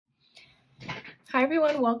Hi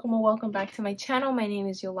everyone, welcome or welcome back to my channel. My name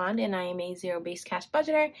is Yolande and I am a zero-based cash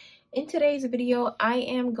budgeter. In today's video, I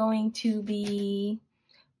am going to be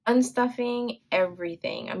unstuffing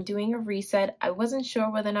everything. I'm doing a reset. I wasn't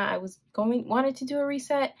sure whether or not I wanted to do a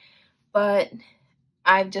reset, but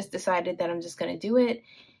I've just decided that I'm just going to do it.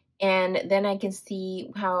 And then I can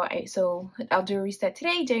see so I'll do a reset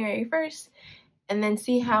today, January 1st, and then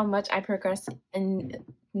see how much I progress in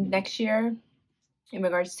next year in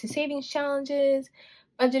regards to savings challenges,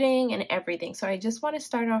 budgeting, and everything. So I just want to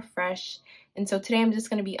start off fresh. And so today I'm just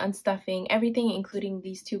going to be unstuffing everything, including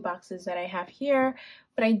these two boxes that I have here.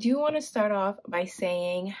 But I do want to start off by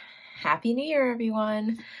saying Happy New Year,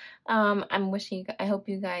 everyone. I hope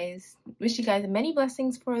you guys, wish you guys many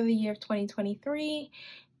blessings for the year of 2023.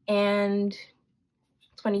 And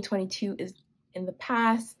 2022 is in the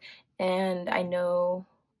past. And I know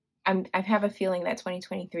I have a feeling that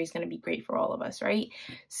 2023 is going to be great for all of us, right?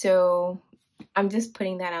 So I'm just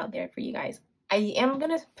putting that out there for you guys. I am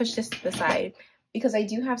going to push this to the side because I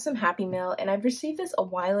do have some Happy Mail, and I've received this a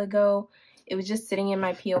while ago. It was just sitting in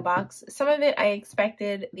my P.O. box. Some of it I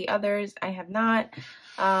expected, the others I have not,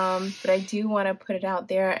 but I do want to put it out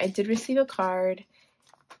there. I did receive a card.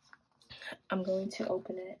 I'm going to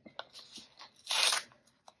open it.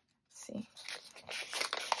 Let's see.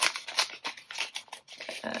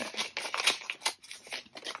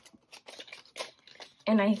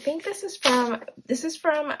 And I think this is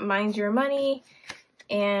from Mind Your Money.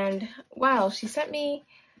 And wow, she sent me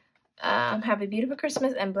have a beautiful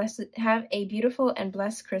Christmas and have a beautiful and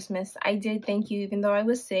blessed Christmas. I did, thank you, even though I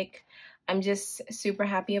was sick. I'm just super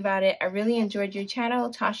happy about it. I really enjoyed your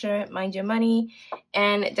channel, Tasha Mind Your Money,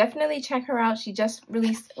 and definitely check her out. She just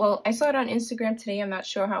released, well, I saw it on Instagram today. I'm not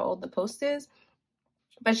sure how old the post is,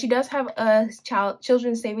 but she does have a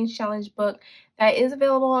children's savings challenge book that is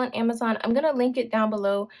available on Amazon. I'm going to link it down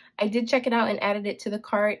below. I did check it out and added it to the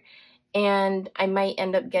cart, and I might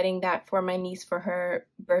end up getting that for my niece for her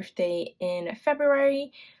birthday in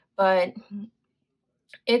February, but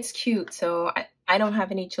it's cute. So I don't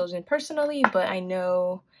have any children personally, but I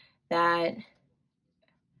know that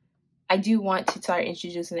I do want to start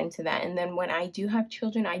introducing them to that. And then when I do have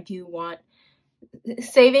children, I do want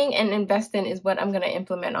saving and investing is what I'm going to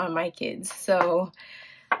implement on my kids. So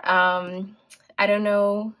I don't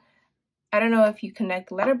know if you connect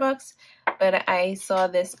Letterboxd, but I saw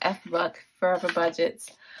this F-Buck Forever Budgets.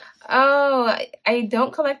 Oh, I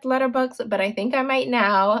don't collect Letterboxd, but I think I might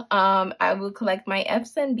now. I will collect my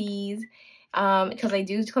F's and B's because I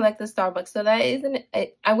do collect the Starbucks. So that isn't,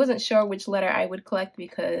 I wasn't sure which letter I would collect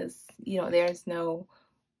because, you know, there's no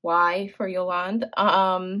Y for Yolande.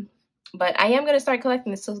 But I am going to start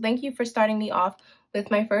collecting this. So thank you for starting me off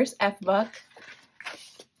with my first F-Buck,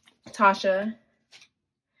 Tasha.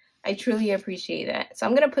 I truly appreciate that. So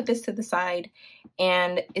I'm going to put this to the side,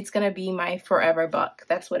 and it's going to be my forever buck.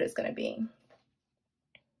 That's what it's going to be.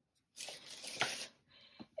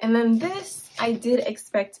 And then this, I did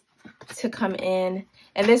expect to come in,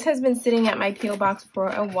 and this has been sitting at my P.O. box for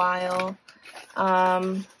a while.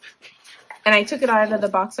 And I took it out of the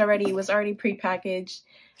box already. It was already prepackaged.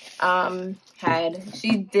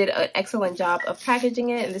 She did an excellent job of packaging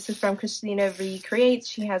it, and this is from Christina V Creates.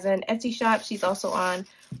 She has an Etsy shop. She's also on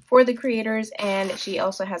For the Creators, and she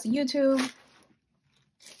also has a YouTube.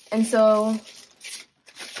 And so I'm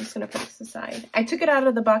just gonna put this aside. I took it out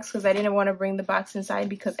of the box because I didn't want to bring the box inside,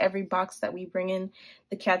 because every box that we bring in,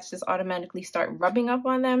 the cats just automatically start rubbing up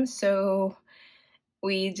on them. So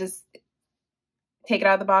we just take it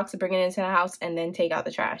out of the box and bring it into the house and then take out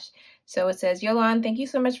the trash. So it says, Yolande, thank you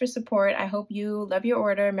so much for support. I hope you love your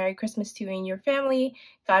order. Merry Christmas to you and your family.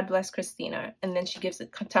 God bless, Christina. And then she gives the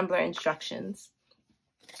Tumblr instructions.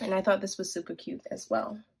 And I thought this was super cute as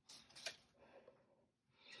well.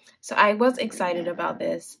 So I was excited about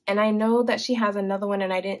this. And I know that she has another one,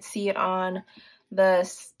 and I didn't see it on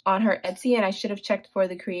her Etsy, and I should have checked For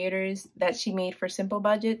the Creators that she made for simple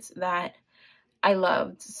budgets that I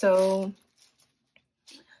loved. So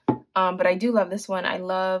but I do love this one. I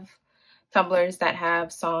love tumblers that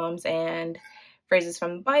have psalms and phrases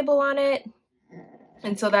from the Bible on it.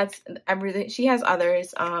 And so she has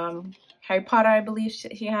others. Harry Potter, I believe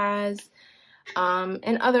she has,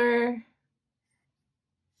 and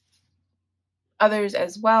others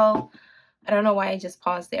as well. I don't know why I just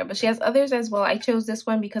paused there, but she has others as well. I chose this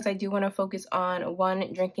one because I do want to focus on,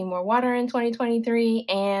 one, drinking more water in 2023,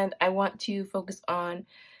 and I want to focus on,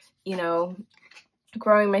 you know,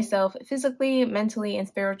 growing myself physically, mentally, and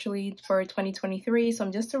spiritually for 2023. So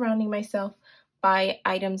I'm just surrounding myself by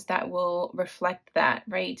items that will reflect that,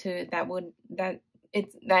 right?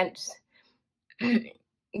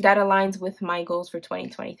 that aligns with my goals for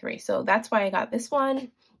 2023. So that's why I got this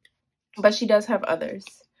one, but she does have others.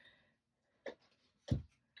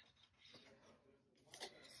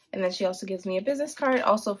 And then she also gives me a business card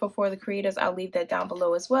also for the creators. I'll leave that down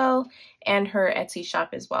below as well, and her Etsy shop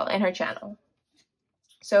as well, and her channel.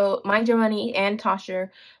 So Mind Your Money and Tasha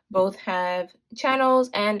both have channels,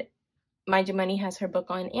 and Mind Your Money has her book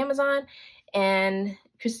on Amazon, and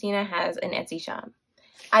Christina has an Etsy shop.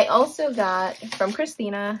 I also got from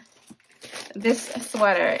Christina this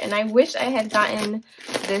sweater, and I wish I had gotten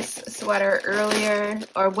this sweater earlier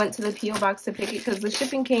or went to the P.O. box to pick it, because the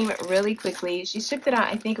shipping came really quickly. She shipped it out,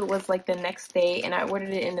 I think it was like the next day, and I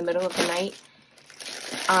ordered it in the middle of the night.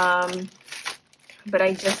 But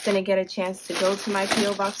I just didn't get a chance to go to my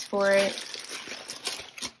P.O. box for it.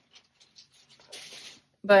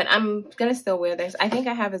 But I'm gonna still wear this. I think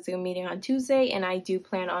I have a Zoom meeting on Tuesday, and I do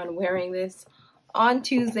plan on wearing this on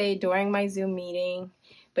Tuesday during my Zoom meeting.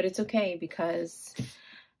 But it's okay, because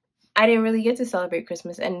I didn't really get to celebrate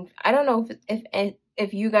Christmas, and I don't know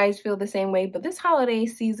if you guys feel the same way, but this holiday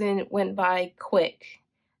season went by quick.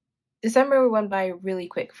 December went by really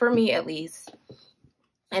quick, for me at least.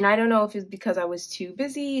 And I don't know if it's because I was too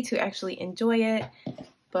busy to actually enjoy it,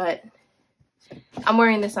 but I'm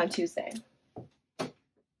wearing this on Tuesday.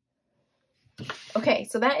 Okay,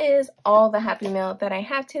 so that is all the Happy Mail that I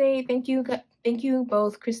have today. Thank you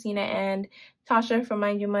both, Christina and Tasha, for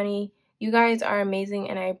Mind Your Money. You guys are amazing,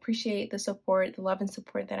 and I appreciate the support, the love and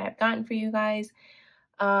support that I've gotten for you guys.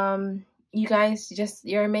 You guys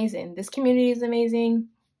you're amazing. This community is amazing,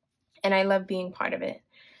 and I love being part of it.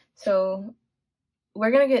 So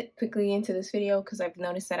we're going to get quickly into this video, because I've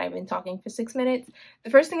noticed that I've been talking for 6 minutes. The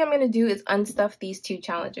first thing I'm going to do is unstuff these 2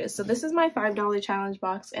 challenges. So this is my $5 challenge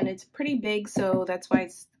box, and it's pretty big, so that's why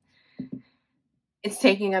it's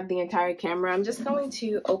taking up the entire camera. I'm just going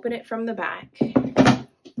to open it from the back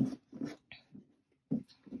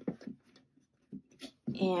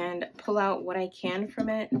and pull out what I can from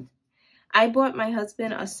it. I bought my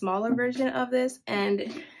husband a smaller version of this,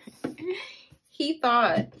 and he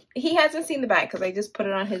thought, he hasn't seen the back because I just put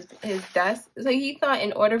it on his desk. So he thought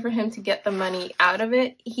in order for him to get the money out of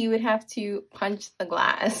it, he would have to punch the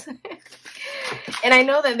glass. And I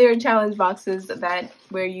know that there are challenge boxes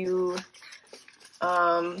where you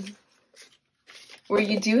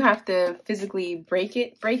do have to physically break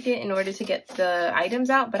it in order to get the items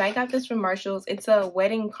out. But I got this from Marshall's. It's a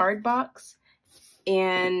wedding card box,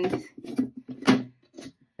 and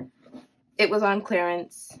it was on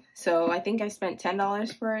clearance. So I think I spent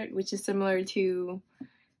 $10 for it, which is similar to,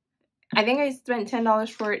 I think I spent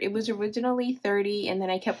 $10 for it. It was originally $30, and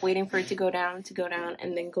then I kept waiting for it to go down,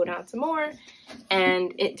 and then go down some more,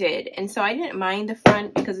 and it did. And so I didn't mind the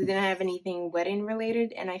front because it didn't have anything wedding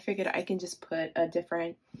related, and I figured I can just put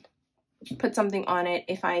something on it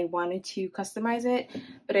if I wanted to customize it.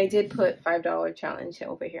 But I did put $5 challenge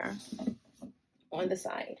over here on the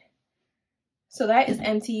side. So that is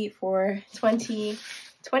empty for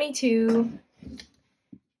 2022.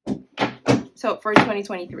 So for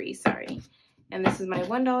 2023, sorry. And this is my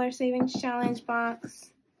 $1 savings challenge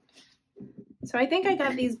box. So I think I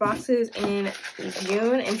got these boxes in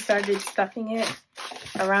June and started stuffing it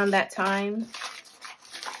around that time.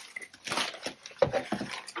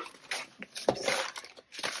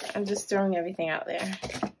 I'm just throwing everything out there.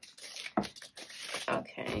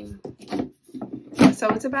 Okay. So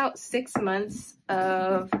it's about 6 months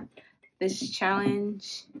of this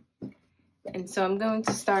challenge. And so I'm going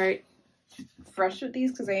to start fresh with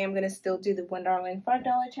these, because I am going to still do the $1 and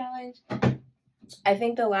 $5 challenge. I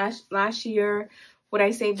think the last year what I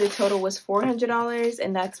saved the total was $400,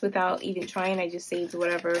 and that's without even trying. I just saved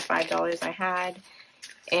whatever $5 I had.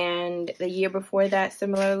 And the year before that,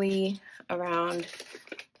 similarly, I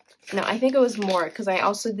think it was more, because I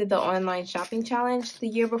also did the online shopping challenge the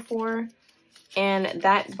year before, and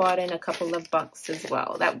that bought in a couple of bucks as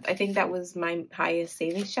well. I think that was my highest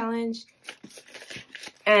savings challenge.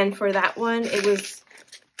 And for that one, it was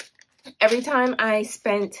every time I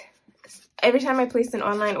placed an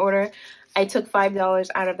online order, I took $5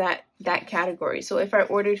 out of that category. So if I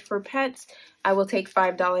ordered for pets, I will take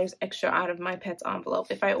 $5 extra out of my pet's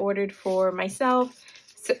envelope. If I ordered for myself,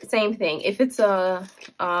 same thing. If it's if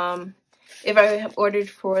I ordered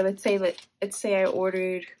for, let's say I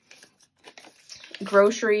ordered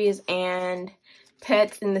groceries and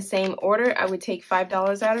pets in the same order, I would take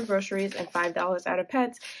 $5 out of groceries and $5 out of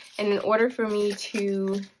pets. And in order for me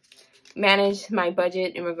to manage my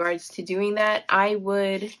budget in regards to doing that, I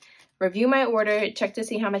would review my order, check to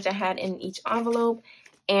see how much I had in each envelope,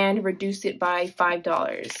 and reduce it by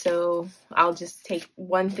 $5. So I'll just take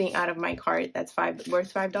one thing out of my cart that's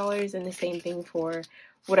worth $5, and the same thing for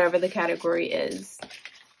whatever the category is.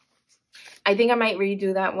 I think I might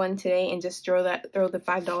redo that one today and just throw the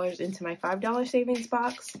 $5 into my $5 savings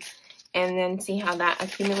box and then see how that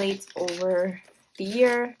accumulates over the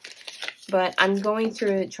year. But I'm going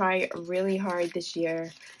to try really hard this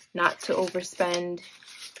year not to overspend,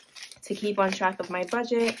 to keep on track of my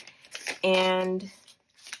budget, and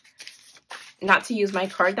not to use my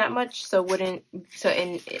card that much. And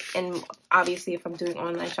obviously if I'm doing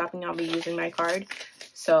online shopping, I'll be using my card.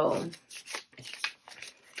 So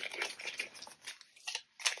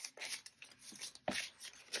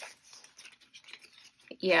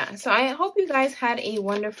yeah, so I hope you guys had a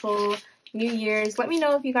wonderful New Year's. Let me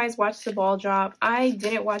know if you guys watched the ball drop. I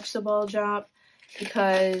didn't watch the ball drop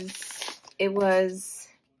because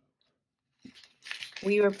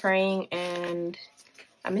we were praying and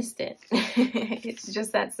I missed it. It's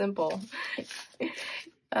just that simple.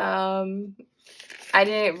 I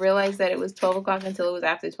didn't realize that it was 12 o'clock until it was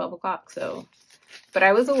after 12 o'clock. So, but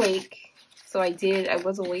I was awake. So I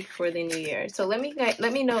was awake for the New Year. So let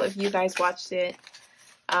me know if you guys watched it.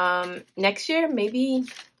 Next year, maybe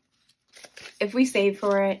if we save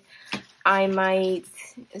for it, I might.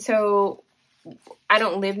 So I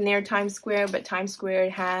don't live near Times Square, but Times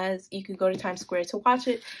Square you could go to Times Square to watch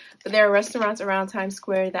it. But there are restaurants around Times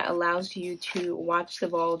Square that allows you to watch the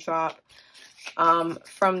ball drop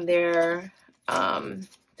from their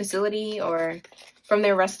facility or from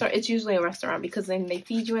their restaurant. It's usually a restaurant because then they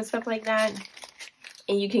feed you and stuff like that.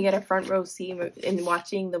 And you can get a front row seat in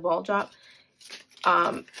watching the ball drop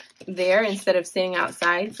there instead of sitting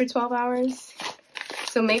outside for 12 hours.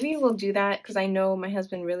 So maybe we'll do that because I know my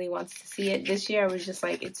husband really wants to see it. This year I was just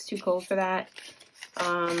like, it's too cold for that,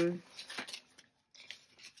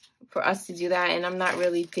 for us to do that. And I'm not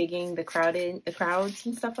really digging the crowds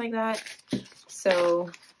and stuff like that. So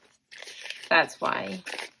that's why.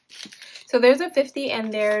 So there's a 50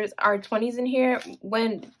 and there's our 20s in here.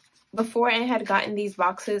 Before I had gotten these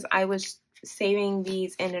boxes, I was saving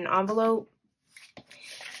these in an envelope.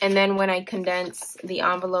 And then when I condense the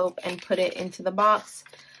envelope and put it into the box,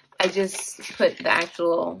 I just put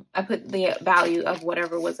the value of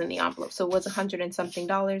whatever was in the envelope. So it was $100 and something.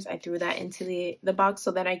 I threw that into the box so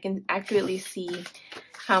that I can accurately see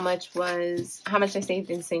how much I saved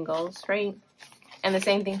in singles, right? And the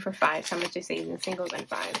same thing for fives, how much I saved in singles and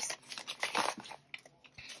fives.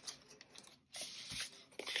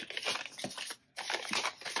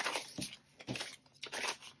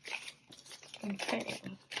 Okay.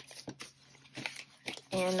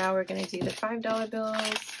 And now we're going to do the $5 bills.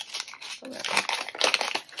 So the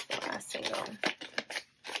last single.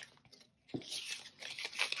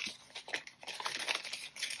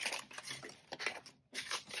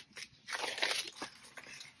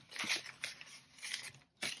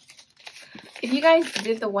 If you guys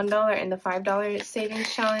did the $1 and the $5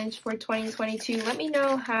 savings challenge for 2022, let me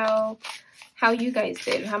know how you guys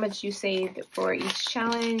did, how much you saved for each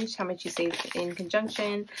challenge, how much you saved in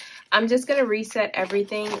conjunction. I'm just going to reset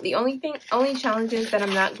everything. The only challenges that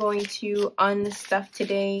I'm not going to unstuff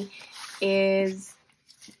today is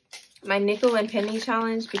my nickel and penny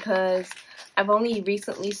challenge because I've only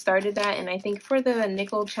recently started that, and I think for the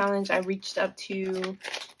nickel challenge I reached up to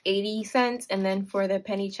 80 cents, and then for the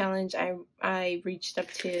penny challenge I reached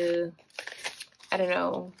up to, I don't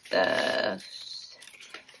know, the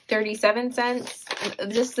 37 cents,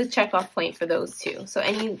 just the checkoff point for those two. So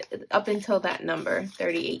up until that number,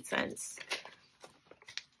 38 cents.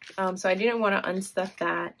 So I didn't want to unstuff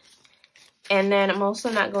that. And then I'm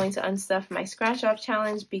also not going to unstuff my scratch off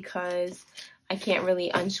challenge because I can't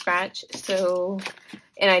really unscratch.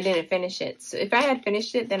 And I didn't finish it. So if I had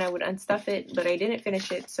finished it, then I would unstuff it, but I didn't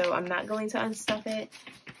finish it, so I'm not going to unstuff it.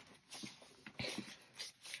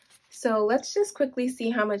 So let's just quickly see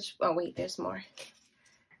how much, oh wait, there's more.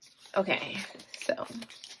 Okay, so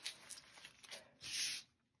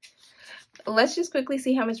let's just quickly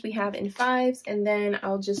see how much we have in fives, and then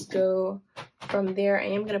I'll just go from there. I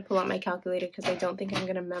am going to pull out my calculator because I don't think I'm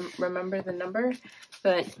going to remember the number,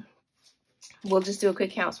 but we'll just do a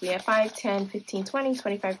quick count. So we have 5, 10, 15, 20,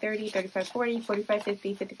 25, 30, 35, 40, 45,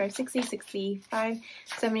 50, 55, 60, 65,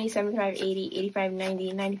 70, 75, 80, 85,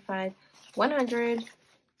 90, 95, 100.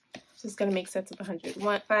 Just going to make sets of 100.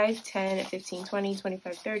 5, 10, 15, 20,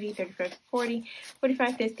 25, 30, 35, 40,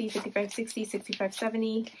 45, 50, 55, 60, 65,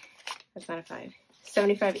 70. That's not a 5.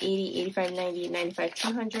 75, 80, 85, 90, 95,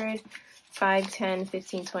 200. 5, 10,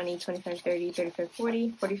 15, 20, 25, 30, 35,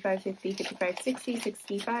 40, 45, 50, 55, 60,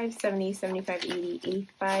 65, 70, 75, 80,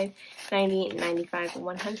 85, 90, 95,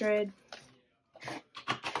 100.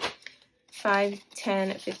 5,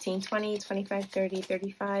 10, 15, 20, 25, 30,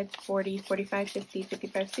 35, 40, 45, 50,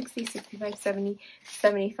 55, 60, 65, 70,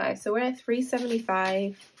 75. So we're at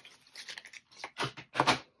 375.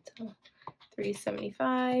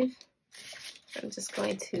 375. I'm just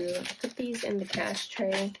going to put these in the cash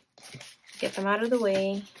tray, get them out of the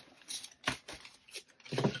way.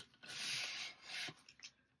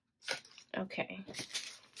 Okay.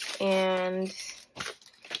 And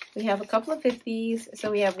we have a couple of 50s.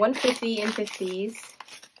 So we have 150 in 50s.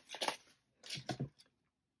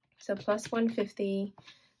 So plus 150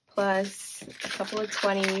 plus a couple of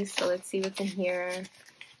 20s. So let's see what's in here.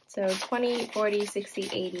 So 20, 40, 60,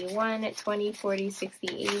 80, 1, 20, 40, 60,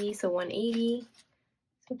 80, so 180.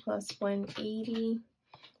 So plus 180.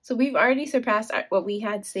 So we've already surpassed what we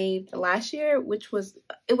had saved last year, which was,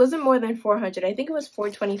 it wasn't more than 400. I think it was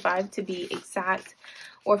 425 to be exact,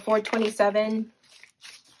 or 427.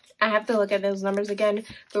 I have to look at those numbers again,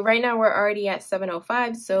 but right now we're already at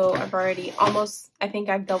 705, so I've already almost, I think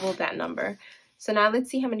I've doubled that number. So now let's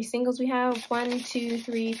see how many singles we have. 1, 2,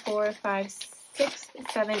 3, 4, 5, 6,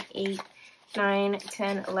 7, 8, 9,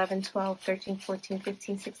 10, 11, 12, 13, 14,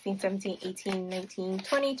 15, 16, 17, 18, 19,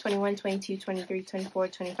 20, 21, 22, 23, 24,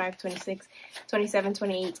 25, 26, 27,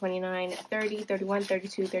 28, 29, 30, 31,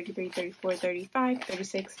 32, 33, 34, 35,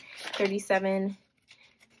 36, 37,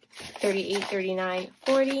 38, 39,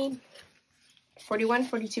 40, 41,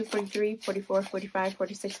 42, 43, 44, 45,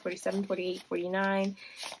 46, 47, 48, 49,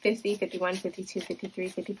 50, 51, 52, 53,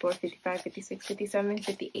 54, 55, 56, 57,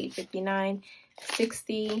 58, 59,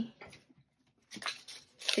 60,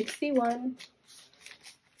 61,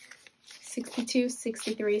 62,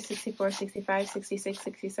 63, 64, 65, 66,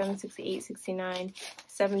 67, 68, 69,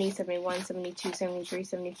 70, 71, 72, 73,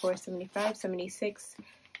 74, 75, 76,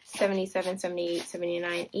 77, 78,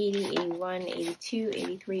 79, 80, 81, 82,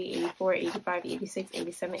 83, 84, 85, 86,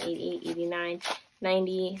 87, 88, 89,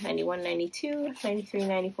 90, 91, 92, 93,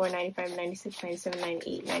 94, 95, 96, 97,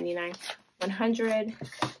 98, 99, 100.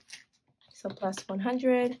 So plus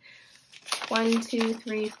 100. 1, 2,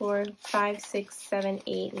 3, 4, 5, 6, 7,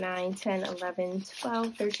 8, 9, 10, 11,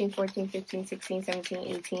 12, 13, 14, 15, 16, 17,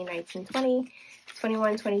 18, 19, 20,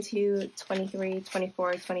 21, 22, 23,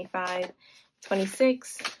 24, 25,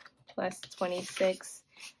 26, plus 26,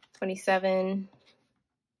 27,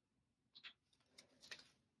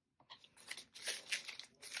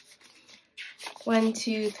 1,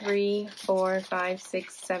 2, 3, 4, 5,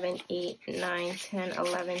 6, 7, 8, 9, 10,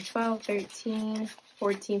 11, 12, 13,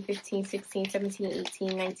 14, 15, 16, 17,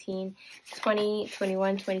 18, 19, 20,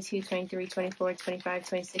 21, 22, 23, 24, 25,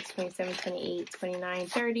 26, 27, 28, 29,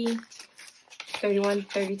 30, 31,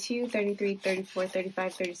 32, 33, 34,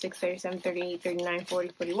 35, 36, 37, 38, 39, 40,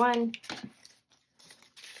 41,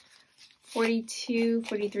 42,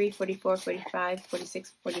 43, 44, 45,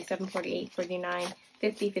 46, 47, 48, 49,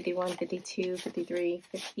 50, 51, 52, 53,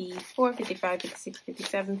 54, 55, 56,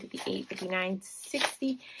 57, 58, 59,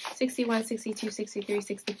 60, 61, 62, 63,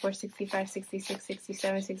 64, 65, 66,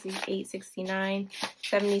 67, 68, 69,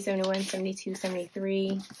 70, 71, 72,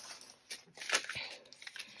 73,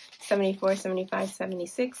 74, 75,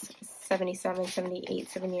 76, 77, 78,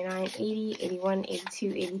 79, 80, 81,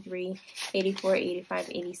 82, 83, 84, 85,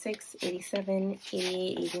 86, 87,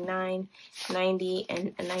 88, 89, 90,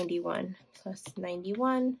 and 91. Plus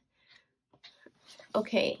 91.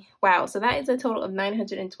 Okay, wow. So that is a total of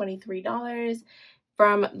 $923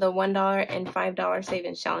 from the $1 and $5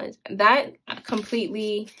 savings challenge. That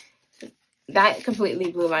completely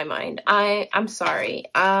blew my mind. I'm sorry.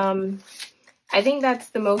 I think that's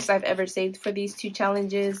the most I've ever saved for these two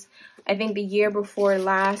challenges. I think the year before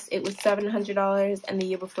last it was $700, and the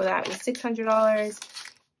year before that was $600.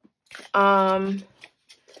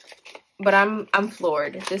 But I'm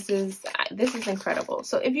floored. This is incredible.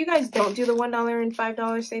 So if you guys don't do the $1 and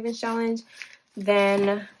 $5 savings challenge,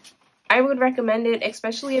 then I would recommend it,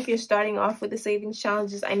 especially if you're starting off with the savings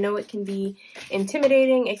challenges. I know it can be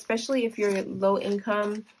intimidating, especially if you're low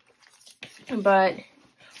income,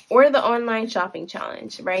 or the online shopping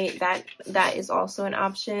challenge, right? That is also an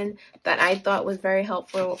option that I thought was very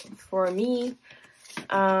helpful for me.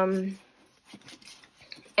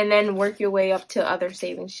 And then work your way up to other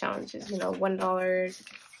savings challenges, you know, $1,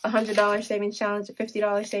 $100 savings challenge, a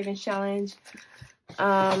 $50 savings challenge.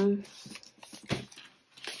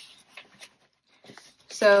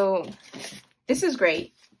 So this is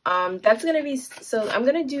great. That's going to be, so I'm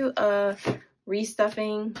going to do a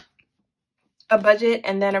restuffing, a budget,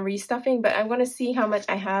 and then a restuffing, but I'm going to see how much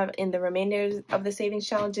I have in the remainder of the savings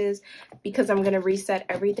challenges, because I'm going to reset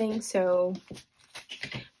everything. So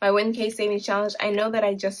my 1K savings challenge, I know that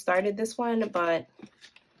I just started this one, but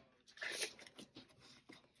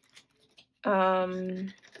I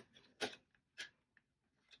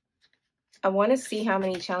want to see how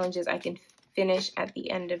many challenges I can finish at the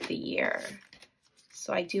end of the year.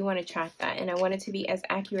 So I do want to track that, and I want it to be as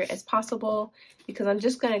accurate as possible, because I'm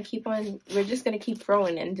just going to keep on, we're just going to keep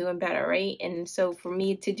growing and doing better, right? And so for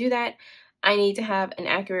me to do that, I need to have an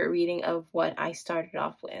accurate reading of what I started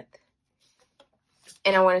off with.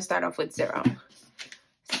 And I want to start off with 0.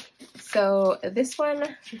 So this one,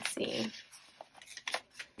 let's see.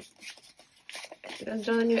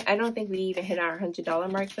 I don't think we even hit our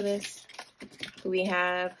 $100 mark for this. We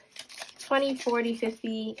have 20, 40,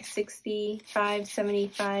 50, 65,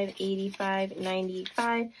 75, 85,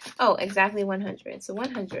 95. Oh, exactly 100. So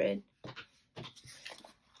 100.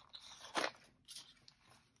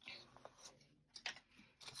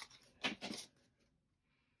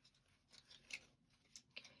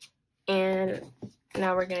 And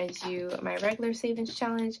now we're going to do my regular savings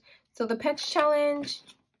challenge. So the pets challenge,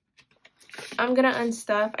 I'm going to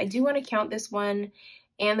unstuff. I do want to count this one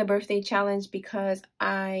and the birthday challenge, because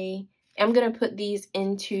I am going to put these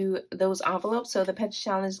into those envelopes. So the pets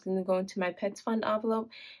challenge is going to go into my pets fund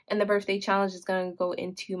envelope, and the birthday challenge is going to go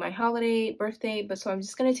into my holiday birthday. But so I'm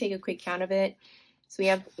just going to take a quick count of it. So we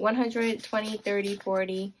have 100, 20, 30,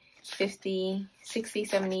 40, 50, 60,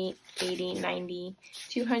 70, 80, 90,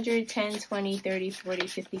 200, 10, 20, 30, 40,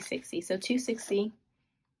 50, 60. So 260.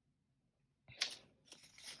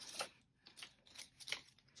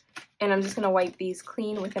 And I'm just going to wipe these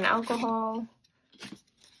clean with an alcohol.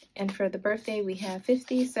 And for the birthday, we have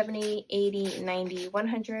 50, 70, 80, 90,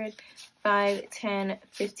 100, 5, 10,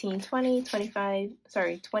 15, 20, 25,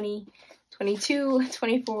 sorry, 20, 22,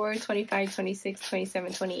 24, 25, 26,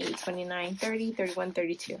 27, 28, 29, 30, 31,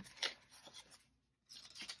 32.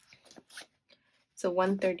 So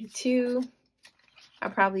 132. I'll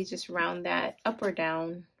probably just round that up or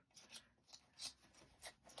down.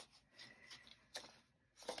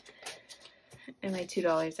 And my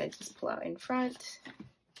 $2 I just pull out in front.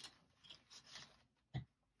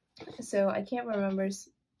 So I can't remember,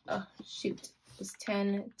 oh shoot, it was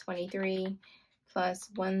 10, 23 plus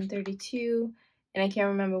 132, and I can't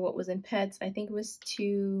remember what was in pets. I think it was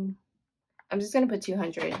 2, I'm just going to put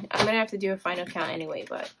 200. I'm going to have to do a final count anyway,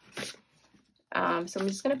 but, so I'm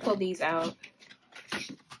just going to pull these out.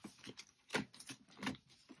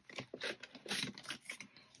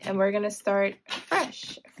 And we're going to start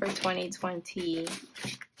fresh for 2023.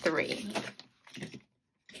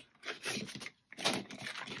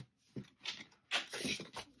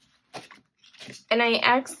 And I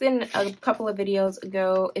asked in a couple of videos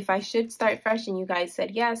ago if I should start fresh, and you guys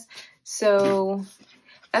said yes. So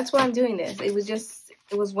that's why I'm doing this. It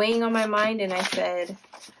was weighing on my mind, and I said,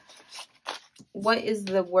 what is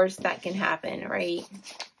the worst that can happen, right?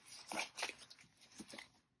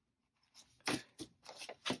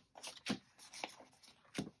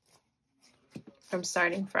 From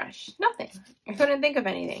starting fresh. Nothing. I couldn't think of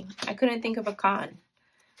anything. I couldn't think of a con.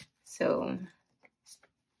 So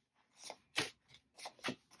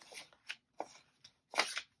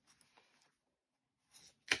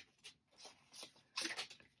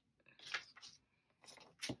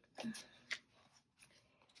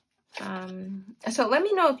so let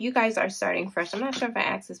me know if you guys are starting fresh. I'm not sure if I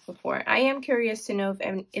asked this before. I am curious to know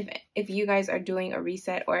if you guys are doing a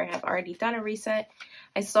reset or have already done a reset.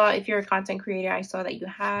 I saw, if you're a content creator, I saw that you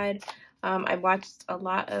had. I watched a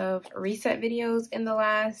lot of reset videos in the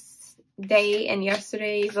last day and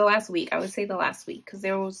yesterday, the last week. I would say the last week, because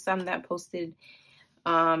there was some that posted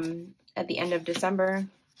at the end of December.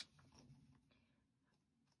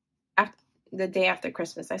 The day after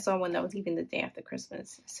Christmas. I saw one that was even the day after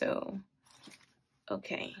Christmas. So,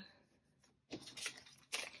 okay.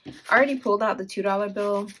 I already pulled out the $2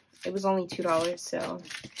 bill. It was only $2, so.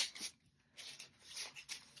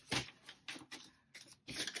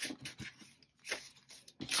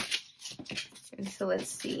 And so let's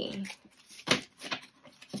see.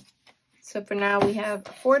 So for now we have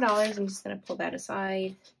 $4. I'm just going to pull that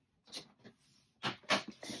aside.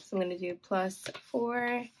 So I'm going to do plus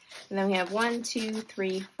 4. And then we have 1, 2,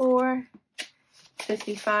 3, 4,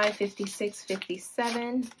 55, 56,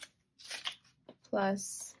 57,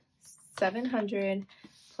 plus 700,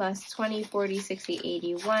 plus 20, 40, 60,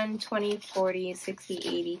 81, 20, 40, 60,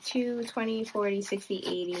 82, 20, 40, 60,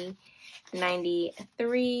 80,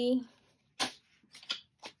 93,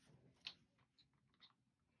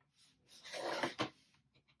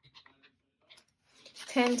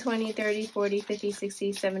 10, 20, 30, 40, 50,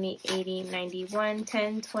 60, 70, 80, 91,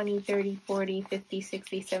 10, 20, 30, 40, 50,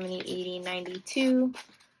 60, 70, 80, 92,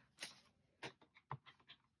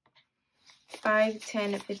 5,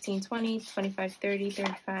 10, 15, 20, 25, 30,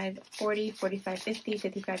 35, 40, 45, 50,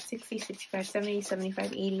 55, 60, 65, 70,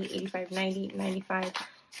 75, 80, 85, 90, 95,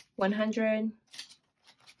 100.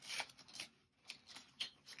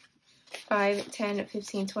 5, 10,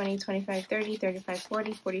 15, 20, 25, 30, 35,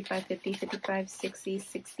 40, 45, 50, 55, 60,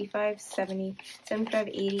 65, 70, 75,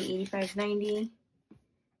 80, 85, 90.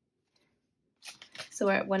 So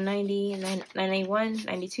we're at 190, 91,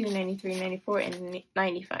 92, 93, 94, and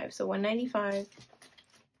 95. So 195.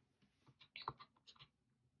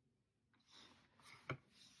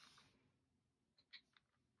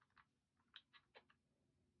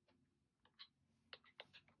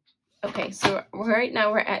 Okay, so right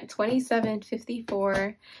now we're at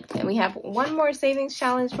 27.54, and we have one more savings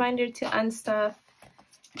challenge binder to unstuff,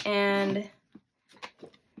 and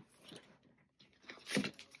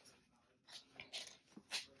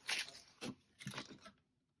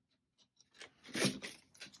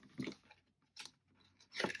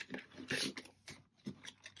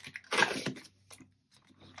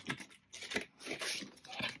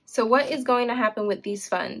so what is going to happen with these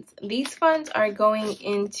funds? These funds are going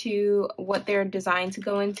into what they're designed to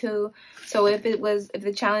go into. So if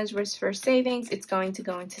the challenge was for savings, it's going to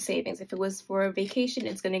go into savings. If it was for a vacation,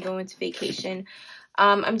 it's going to go into vacation.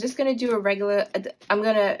 I'm just going to do I'm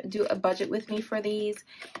going to do a budget with me for these.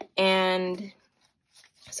 And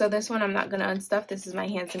so this one I'm not going to unstuff. This is my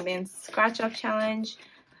Hands and Bands scratch off challenge.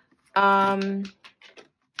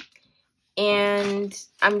 And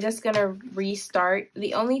I'm just gonna restart.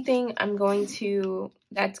 The only thing I'm going to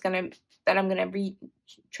that I'm gonna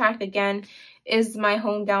retract again is my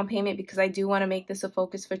home down payment, because I do want to make this a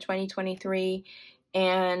focus for 2023.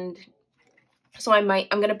 And so I'm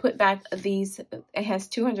gonna put back these. It has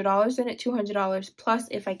 $200 in it, $200 plus.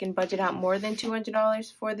 If I can budget out more than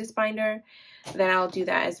 $200 for this binder, then I'll do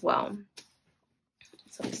that as well.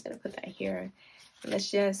 So I'm just gonna put that here. And let's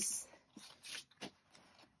just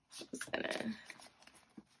gonna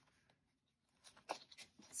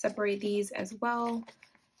separate these as well.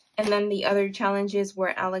 And then the other challenges were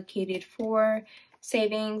allocated for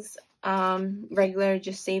savings, regular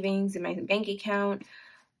just savings in my bank account,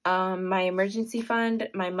 my emergency fund,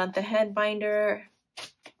 my month ahead binder,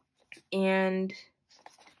 and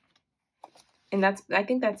I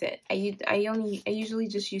think that's it. I usually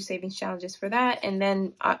just use savings challenges for that, and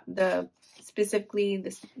then the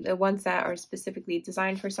ones that are specifically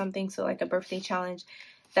designed for something, so like a birthday challenge,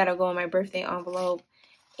 that'll go in my birthday envelope,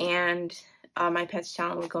 and my pets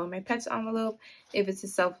challenge will go in my pets envelope. If it's a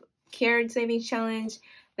self-care savings challenge,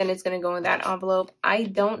 then it's going to go in that envelope. I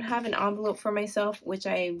don't have an envelope for myself, which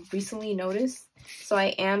I recently noticed, so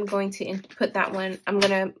I am going to put that one. I'm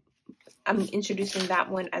introducing that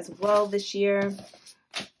one as well this year.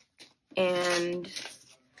 And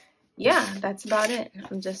yeah, that's about it.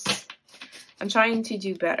 I'm trying to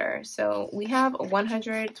do better. So we have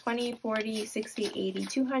 100, 20, 40, 60, 80,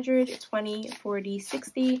 200, 20, 40,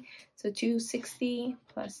 60. So 260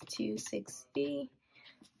 plus 260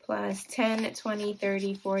 plus 10, 20,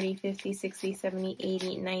 30, 40, 50, 60, 70,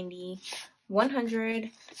 80, 90,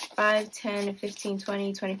 100, 5, 10, 15,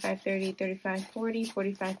 20, 25, 30, 35, 40,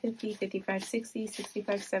 45, 50, 55, 60,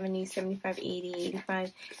 65, 70, 75, 80,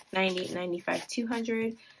 85, 90, 95,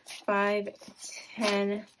 200, 5,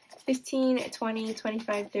 10, 15, 20,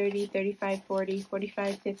 25, 30, 35, 40,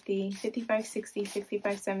 45, 50, 55, 60,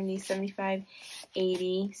 65, 70, 75,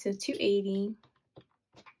 80. So 280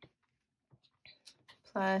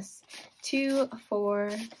 plus 2,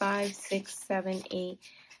 4, 5, 6, 7, 8,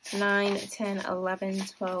 9, 10, 11,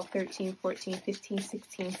 12, 13, 14, 15,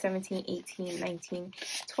 16, 17, 18, 19,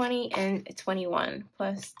 20, and 21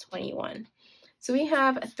 plus 21. So we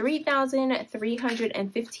have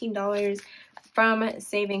 $3,315 from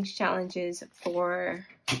savings challenges from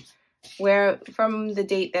the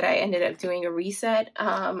date that I ended up doing a reset.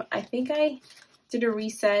 I think I did a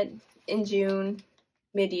reset in June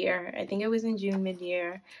mid-year. I think it was in June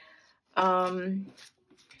mid-year. So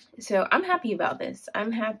I'm happy about this.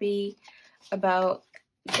 I'm happy about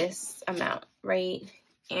this amount, right?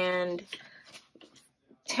 And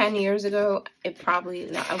 10 years ago, I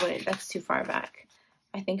wouldn't, that's too far back.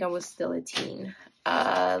 I think I was still a teen.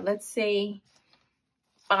 Let's say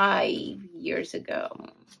 5 years ago,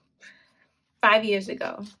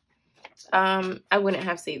 I wouldn't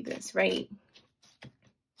have saved this, right?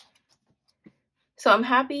 So I'm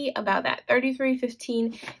happy about that.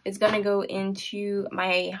 3315 is going to go into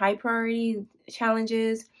my high priority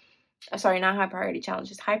challenges. Sorry, not high priority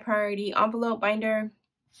challenges, high priority envelope binder.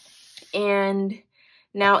 And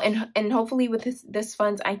now, and hopefully with this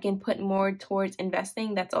funds, I can put more towards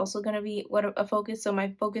investing. That's also going to be a focus. So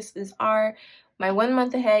my focuses are my 1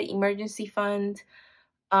 month ahead emergency fund,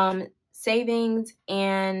 savings,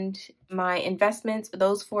 and my investments.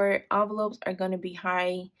 Those 4 envelopes are going to be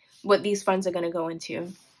what these funds are going to go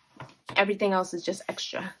into. Everything else is just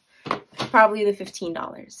extra. Probably the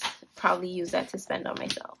 $15. Probably use that to spend on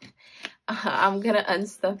myself. I'm going to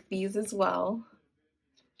unstuff these as well.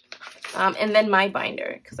 And then my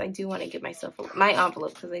binder, because I do want to give myself, my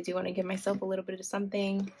envelope, because I do want to give myself a little bit of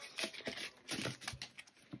something.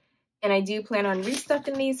 And I do plan on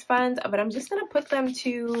restuffing these funds, but I'm just going to put them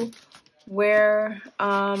to where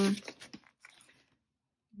I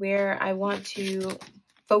want to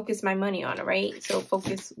focus my money on, right? So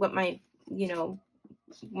focus what my,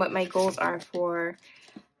 what my goals are for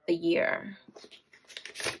the year.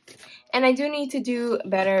 And I do need to do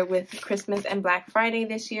better with Christmas and Black Friday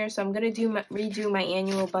this year, so I'm gonna redo my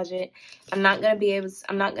annual budget. I'm not gonna be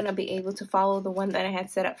able to follow the one that I had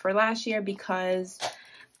set up for last year because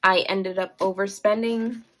I ended up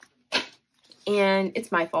overspending, and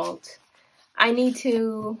it's my fault. I need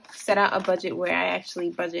to set out a budget where I actually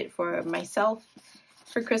budget for myself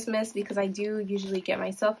for Christmas, because I do usually get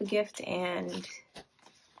myself a gift, and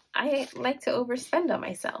I like to overspend on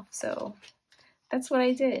myself, so that's what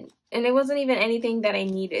I did. And it wasn't even anything that I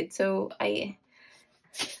needed, so I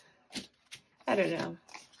don't know.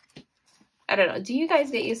 I don't know. Do you guys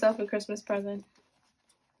get yourself a Christmas present?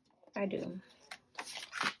 I do.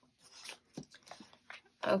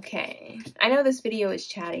 Okay. I know this video is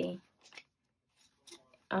chatty.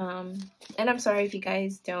 And I'm sorry if you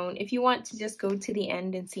guys don't. If you want to just go to the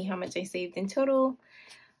end and see how much I saved in total,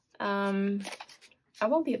 I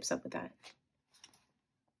won't be upset with that.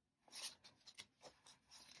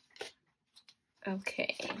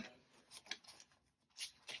 Okay.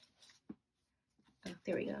 Oh,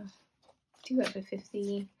 there we go. Do have a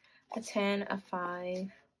 50, a 10, a 5,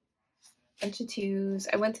 bunch of 2s.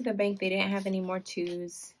 I went to the bank. They didn't have any more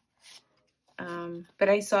 2s. But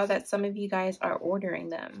I saw that some of you guys are ordering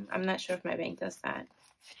them. I'm not sure if my bank does that.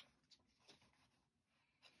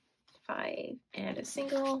 5 and a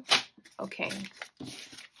single. Okay.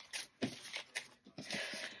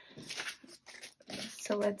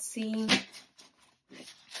 So let's see.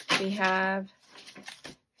 We have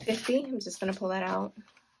 50. I'm just going to pull that out.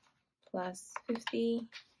 Plus 50.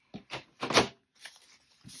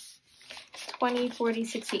 20, 40,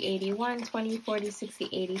 60, 81. 20, 40, 60,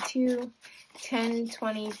 82. 10,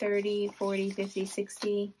 20, 30, 40, 50,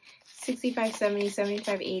 60. 65, 70,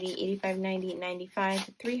 75, 80, 85, 90, 95,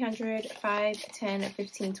 300, 5, 10,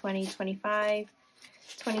 15, 20, 25,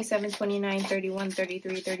 27, 29, 31,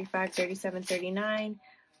 33, 35, 37, 39,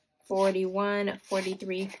 41,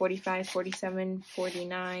 43, 45, 47,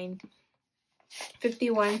 49,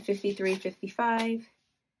 51, 53, 55,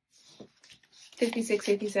 56,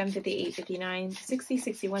 57, 58, 59, 60,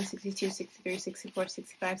 61, 62, 63, 64,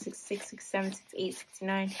 65, 66, 67, 68,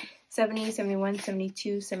 69, 70, 71,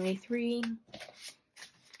 72, 73,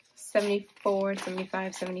 74,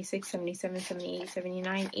 75, 76, 77, 78,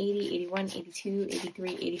 79, 80, 81, 82,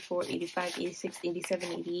 83, 84, 85, 86,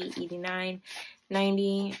 87, 88, 89,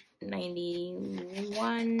 90,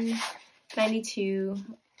 91, 92.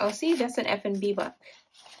 Oh, see, that's an F&B buck.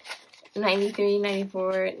 93,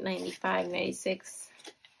 94, 95, 96.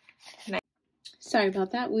 Sorry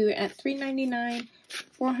about that. We were at 399,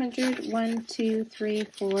 400, 1, 2, 3,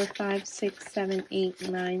 4, 5, 6, 7, 8,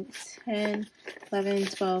 9, 10, 11,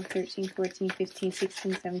 12, 13, 14, 15,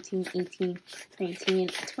 16, 17, 18, 19,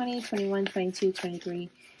 20, 21, 22, 23,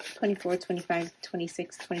 24, 25,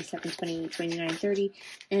 26, 27, 28, 29, 30,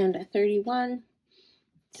 and 31.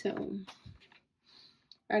 So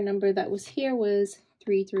our number that was here was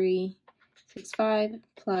 3365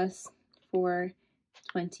 plus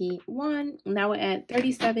 421. Now we're at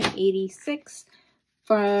 3786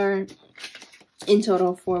 for in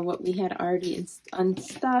total for what we had already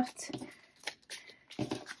unstuffed.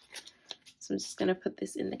 So I'm just gonna put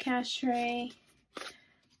this in the cash tray.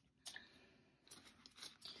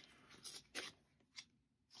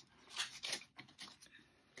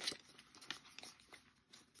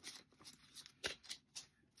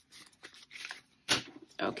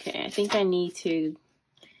 Okay, I think I need to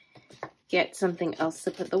get something else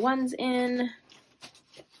to put the ones in. Let's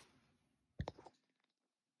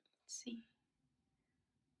see.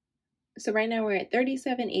 So right now we're at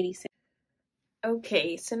 3786.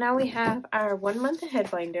 Okay, so now we have our 1 month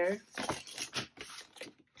ahead binder.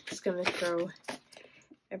 Just gonna throw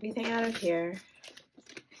everything out of here.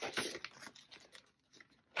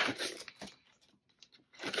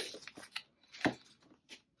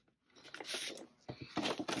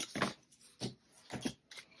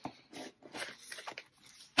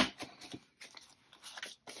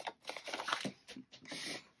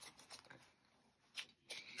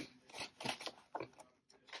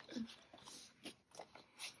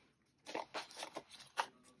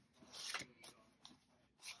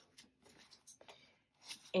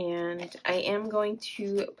 And I am going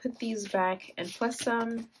to put these back and plus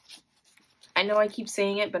some. I know I keep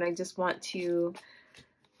saying it, but I just want to,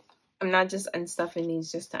 I'm not just unstuffing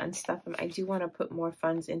these just to unstuff them. I do want to put more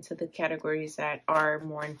funds into the categories that are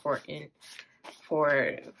more important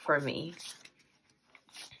for me.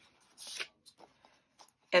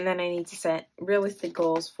 And then I need to set realistic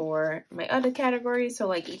goals for my other categories. So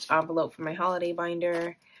like each envelope for my holiday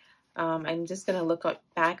binder. I'm just going to look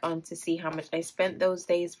back on to see how much I spent those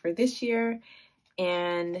days for this year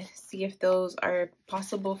and see if those are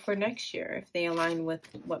possible for next year, if they align with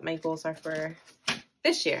what my goals are for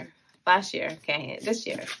this year, last year, okay, this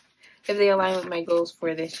year, if they align with my goals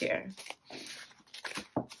for this year.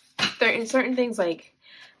 Certain things like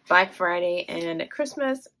Black Friday and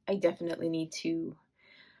Christmas, I definitely need to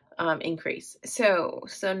increase. So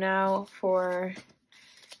now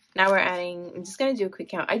we're adding, I'm just going to do a quick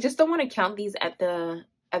count. I just don't want to count these at the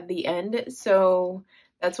end. So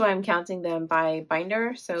that's why I'm counting them by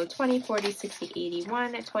binder. So 20, 40, 60,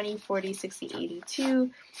 81, 20, 40, 60,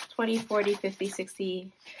 82, 20, 40, 50,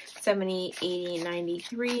 60, 70, 80,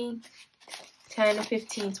 93, 10,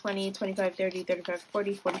 15, 20, 25, 30, 35,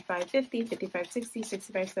 40, 45, 50, 55, 60,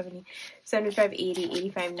 65, 70, 75, 80,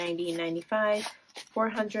 85, 90, 95,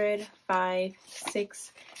 400, 5,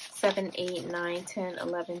 6, 7, 8, 9, 10,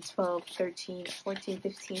 11, 12, 13, 14,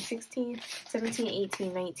 15, 16, 17,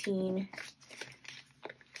 18, 19,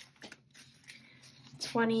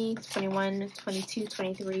 20, 21, 22,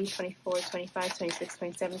 23, 24, 25, 26,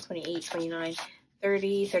 27, 28, 29,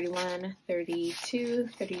 30, 31, 32,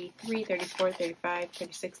 33, 34, 35,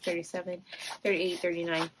 36, 37, 38,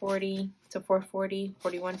 39, 40, so 440,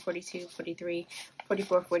 41, 42, 43,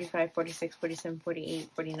 44, 45, 46, 47, 48,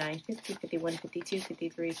 49, 50, 51, 52,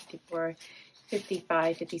 53, 54,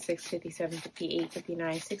 55, 56, 57, 58,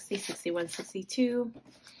 59, 60, 61, 62,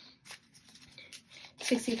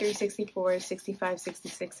 63, 64, 65,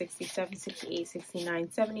 66, 67, 68,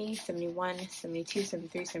 69, 70, 71, 72,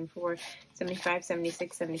 73, 74, 75,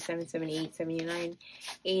 76, 77, 78, 79,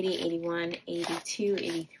 80, 81, 82,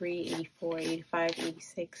 83, 84, 85,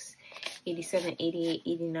 86, 87, 88,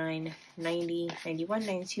 89, 90, 91,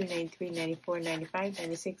 92, 93, 94, 95,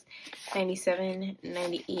 96, 97,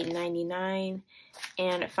 98, 99,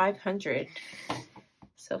 and 500.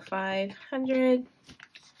 So 500.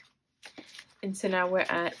 And so now we're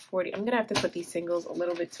at 40. I'm going to have to put these singles a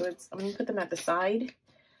little bit towards, I'm going to put them at the side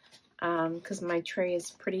because my tray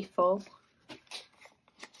is pretty full.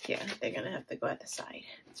 Yeah, they're going to have to go at the side.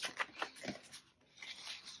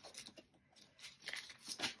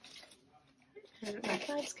 And my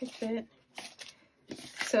sides could fit.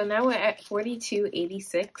 So now we're at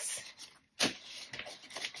 42.86.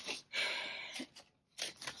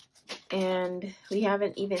 And we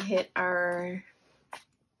haven't even hit our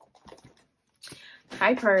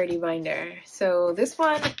high priority binder. So this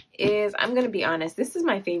one is, I'm gonna be honest, this is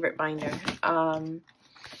my favorite binder.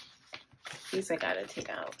 These I gotta take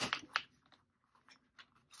out.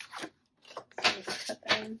 So just cut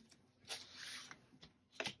them.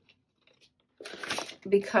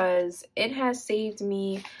 Because it has saved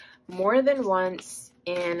me more than once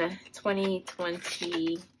in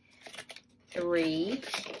 2022,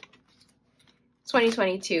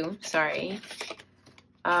 sorry.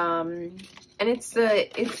 And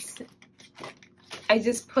I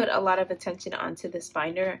just put a lot of attention onto this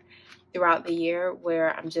binder throughout the year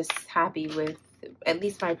where I'm just happy with at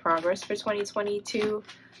least my progress for 2022.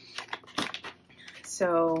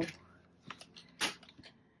 So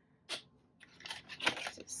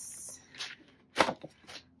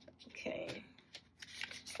okay,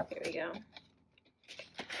 here we go.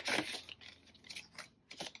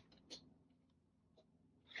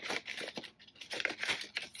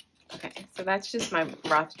 So that's just my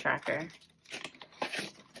Roth tracker.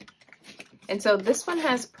 And so this one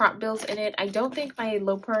has prop bills in it. I don't think my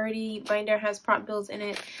low priority binder has prop bills in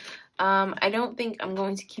it. I don't think I'm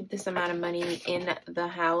going to keep this amount of money in the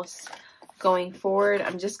house going forward. I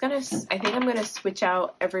think I'm going to switch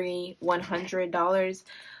out every $100.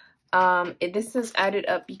 This is added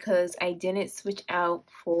up because I didn't switch out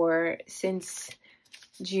since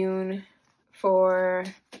June for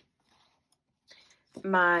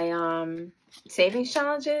my savings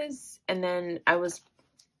challenges, and then I was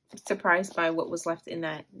surprised by what was left in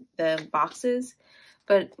the boxes.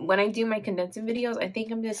 But when I do my condensing videos, I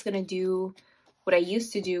think I'm just gonna do what I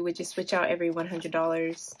used to do, which is switch out every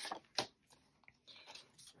 $100,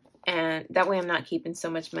 and that way I'm not keeping so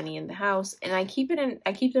much money in the house. And I keep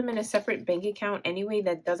them in a separate bank account anyway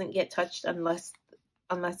that doesn't get touched unless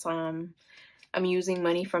I'm using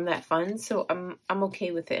money from that fund. So I'm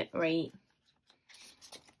okay with it, right?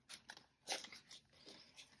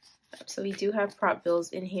 So we do have prop bills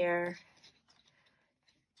in here.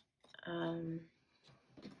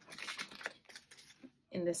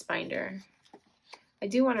 In this binder. I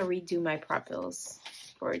do want to redo my prop bills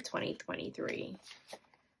for 2023.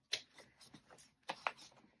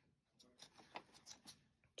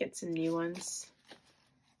 Get some new ones.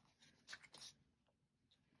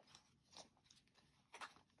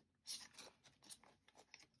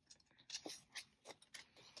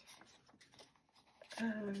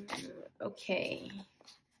 Okay.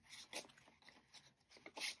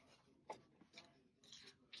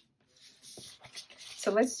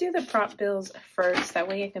 So let's do the prop bills first. That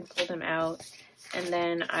way I can pull them out, and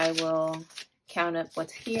then I will count up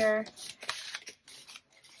what's here.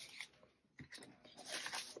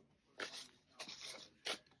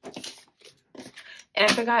 And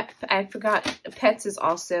I forgot pets is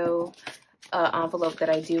also an envelope that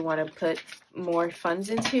I do want to put more funds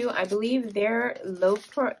into. I believe their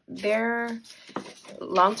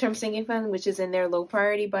long-term sinking fund, which is in their low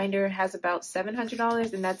priority binder, has about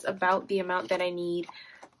 $700, and that's about the amount that I need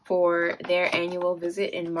for their annual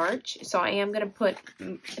visit in March. So I am going to put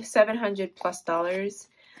 $700+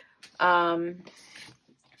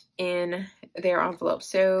 in their envelope.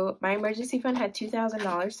 So my emergency fund had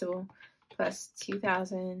 $2,000, so plus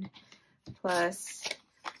 2,000 plus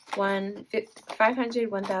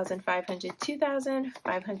 500, 1,500, 2,000,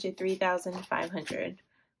 500, 3,500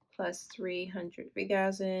 plus 300,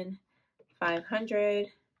 3,500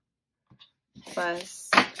 plus.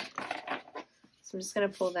 So I'm just going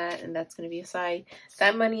to pull that, and that's going to be aside.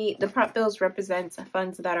 That money, the prop bills represents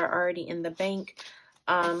funds that are already in the bank.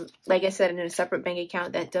 Like I said, in a separate bank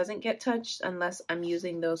account that doesn't get touched unless I'm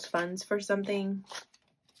using those funds for something.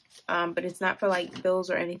 But it's not for like bills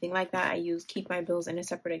or anything like that. I keep my bills in a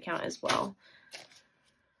separate account as well.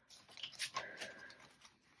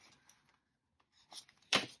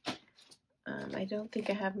 I don't think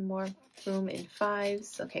I have more room in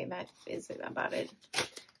 5s. Okay, that is about it.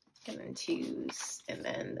 And then 2s, and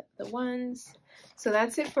then the 1s. So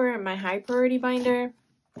that's it for my high priority binder.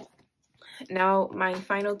 Now my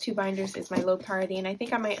final 2 binders is my low priority, and I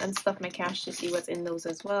think I might unstuff my cash to see what's in those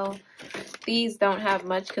as well. These don't have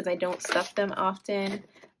much because I don't stuff them often.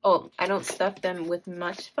 Oh, I don't stuff them with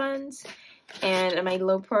much funds. And my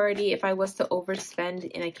low priority, if I was to overspend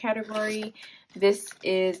in a category, this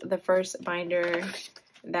is the first binder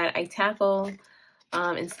that I tackle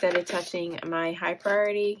instead of touching my high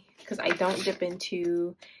priority, because I don't dip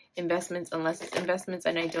into investments unless it's investments,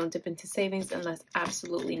 and I don't dip into savings unless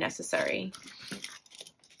absolutely necessary.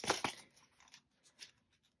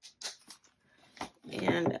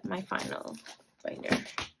 And my final binder.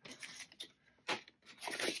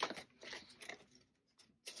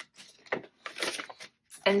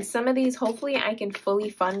 And some of these, hopefully I can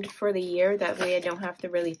fully fund for the year. That way I don't have to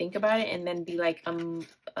really think about it and then be like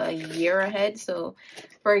a year ahead. So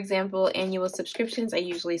for example, annual subscriptions, I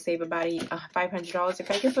usually save about $500.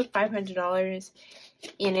 If I can put $500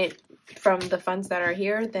 in it from the funds that are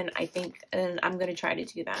here, then I think, and I'm going to try to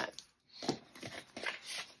do that.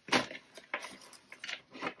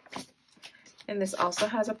 And this also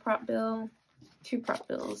has a prop bill, 2 prop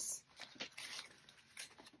bills.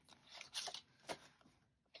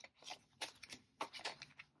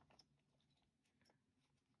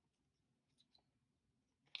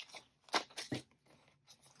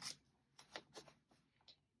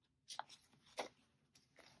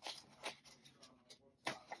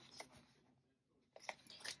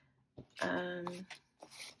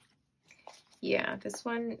 Yeah, this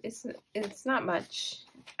one is, it's not much.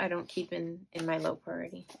 I don't keep in my low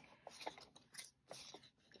priority.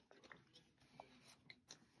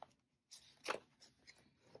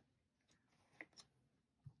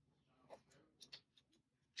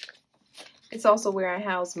 It's also where I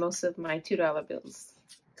house most of my $2 bills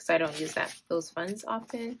because I don't use those funds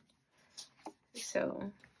often.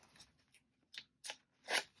 So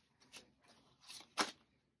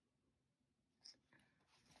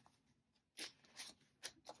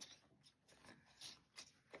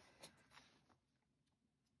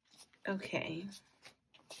okay.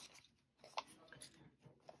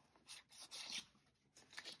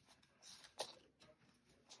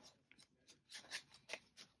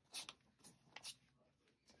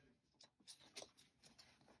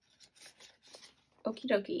 Okie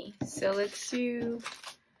dokie. So let's do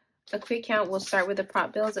a quick count. We'll start with the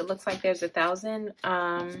prop bills. It looks like there's 1,000.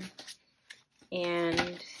 And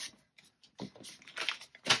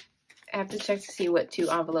I have to check to see what 2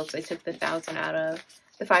 envelopes I took the 1,000 out of.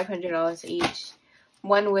 The $500 each.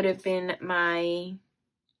 One would have been my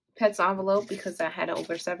pets envelope because I had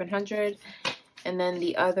over 700, and then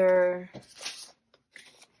the other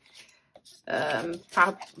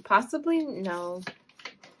Possibly, no.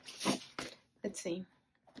 Let's see.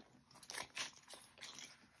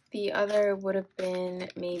 The other would have been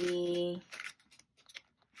maybe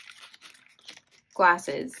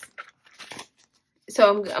glasses.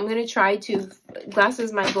 So I'm gonna try to,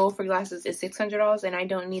 glasses, my goal for glasses is $600, and I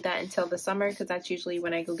don't need that until the summer because that's usually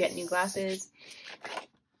when I go get new glasses.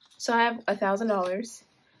 So I have $1,000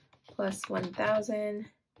 plus 1,000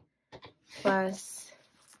 plus,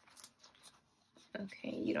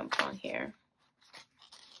 okay, you don't belong here.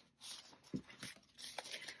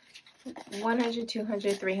 100,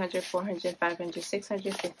 200, 300, 400, 500,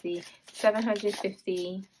 650,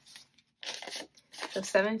 750, so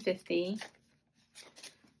 750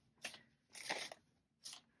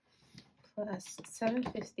 plus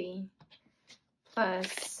 750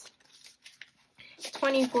 plus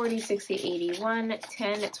 20, 40, 60, 80, 1,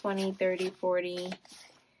 10, 20, 30, 40,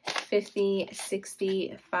 50,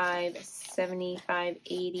 60, 5, 75,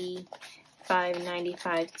 80, 5,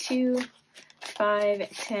 95, 2, 5,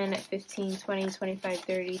 10, 15, 20, 25,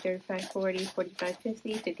 30, 35, 40, 45,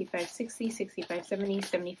 50, 55, 60, 65, 70,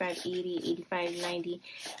 75, 80, 85, 90,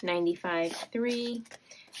 95, 3,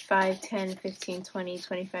 5, 10, 15, 20,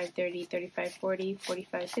 25, 30, 35, 40,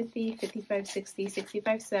 45, 50, 55, 60,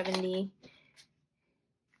 65, 70.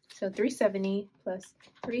 So 370 plus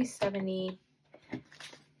 370.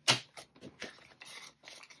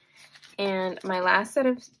 And my last set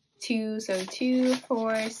of 2, so 2,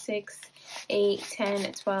 4, 6, 8,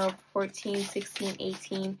 10, 12, 14, 16,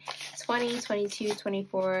 18, 20, 22,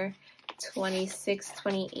 24, 26,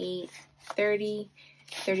 28, 30,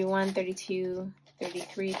 31, 32,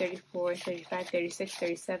 33, 34, 35, 36,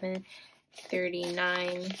 37,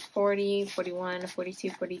 39, 40, 41, 42,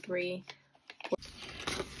 43.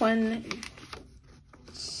 1,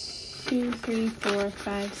 2, 3, 4,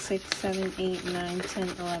 5, 6, 7, 8, 9, 10,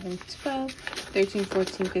 11, 12, 13,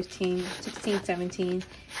 14, 15, 16, 17,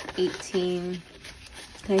 18,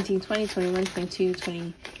 19, 20, 21, 22,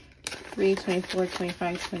 23, 24,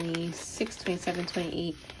 25, 26, 27,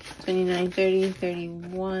 28, 29, 30,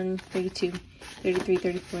 31, 32, 33,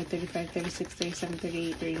 34, 35, 36, 37,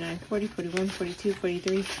 38, 39, 40, 41, 42,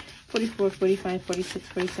 43, 44, 45, 46,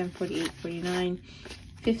 47, 48, 49,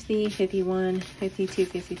 50, 51, 52,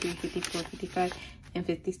 53, 54, 55, and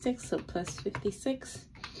 56, so plus 56.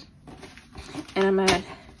 And I'm at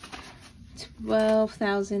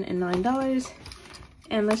 $12,009.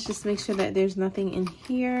 And let's just make sure that there's nothing in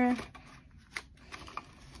here.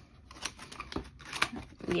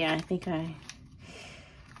 Yeah, I think I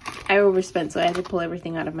overspent, so I had to pull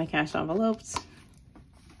everything out of my cash envelopes.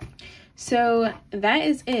 So that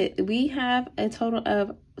is it. We have a total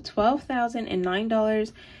of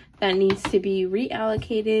 $12,009 that needs to be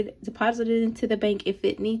reallocated, deposited into the bank if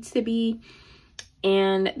it needs to be.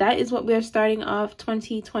 And that is what we're starting off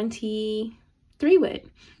 2023 with.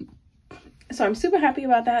 So I'm super happy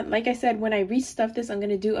about that. Like I said, when I restuff this, I'm going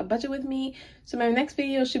to do a budget with me. So my next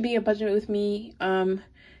video should be a budget with me,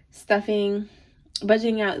 budgeting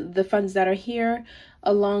out the funds that are here,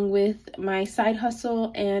 along with my side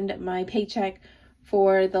hustle and my paycheck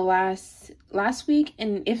for the last week,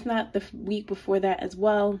 and if not the week before that as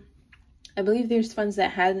well. I believe there's funds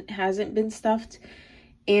that hasn't been stuffed,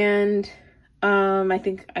 and I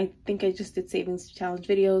think I just did savings challenge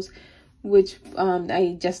videos, which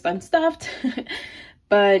I just unstuffed.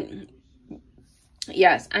 But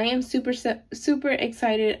yes, I am super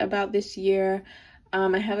excited about this year.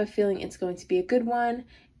 I have a feeling it's going to be a good one.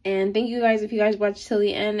 And thank you guys, if you guys watched till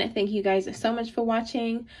the end, thank you guys so much for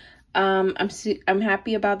watching. I'm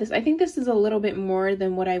happy about this. I think this is a little bit more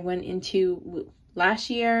than what I went into last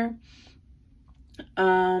year.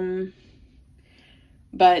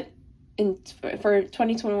 But for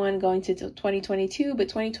 2021 going to 2022, but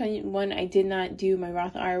 2021 I did not do my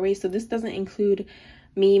Roth IRA, so this doesn't include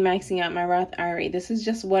me maxing out my Roth IRA. This is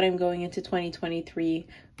just what I'm going into 2023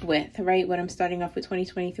 with, right? What I'm starting off with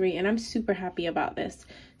 2023, and I'm super happy about this.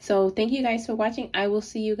 So thank you guys for watching. I will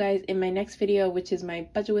see you guys in my next video, which is my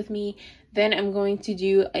budget with me. Then I'm going to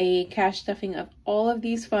do a cash stuffing of all of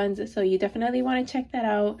these funds, so you definitely want to check that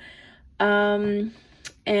out.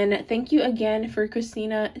 And thank you again for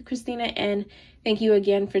Christina, and thank you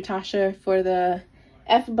again for Tasha for the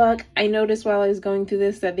F-Buck. I noticed while I was going through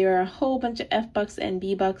this that there are a whole bunch of F-Bucks and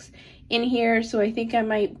B-Bucks in here, so I think I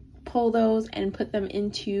might pull those and put them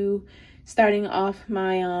into starting off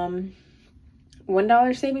my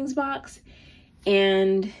 $1 savings box.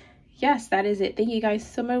 And yes, that is it. Thank you guys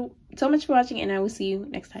so much for watching, and I will see you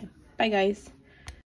next time. Bye guys.